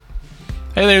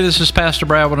Hey there, this is Pastor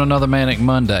Brad with another Manic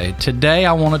Monday. Today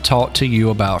I want to talk to you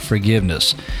about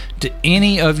forgiveness. Do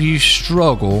any of you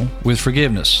struggle with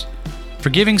forgiveness?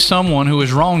 Forgiving someone who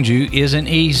has wronged you isn't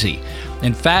easy.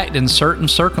 In fact, in certain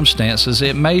circumstances,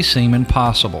 it may seem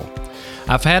impossible.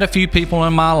 I've had a few people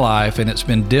in my life, and it's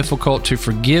been difficult to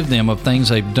forgive them of things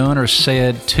they've done or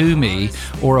said to me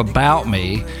or about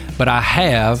me, but I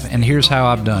have, and here's how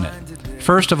I've done it.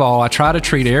 First of all, I try to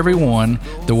treat everyone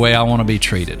the way I want to be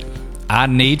treated. I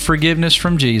need forgiveness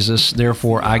from Jesus,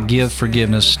 therefore I give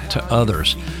forgiveness to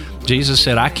others. Jesus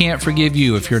said, I can't forgive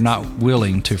you if you're not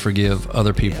willing to forgive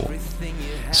other people.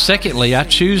 Secondly, I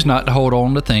choose not to hold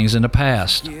on to things in the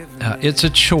past. It's a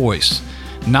choice.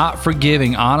 Not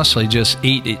forgiving, honestly, just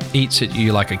eats at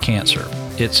you like a cancer.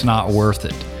 It's not worth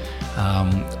it.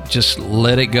 Just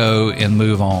let it go and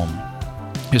move on.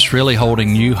 It's really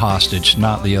holding you hostage,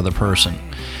 not the other person.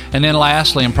 And then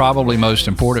lastly, and probably most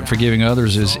important, forgiving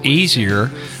others is easier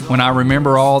when I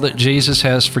remember all that Jesus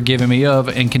has forgiven me of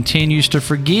and continues to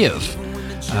forgive.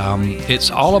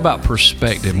 It's all about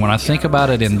perspective. When I think about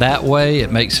it in that way,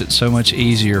 it makes it so much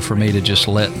easier for me to just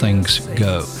let things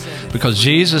go. Because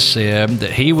Jesus said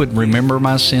that He would remember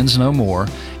my sins no more,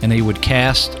 and He would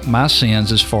cast my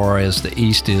sins as far as the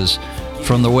east is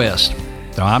from the west.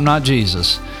 Now, I'm not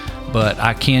Jesus, but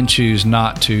I can choose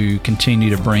not to continue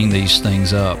to bring these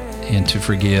things up and to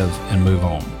forgive and move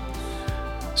on.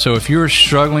 So if you're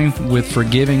struggling with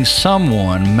forgiving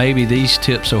someone, maybe these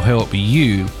tips will help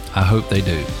you. I hope they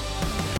do.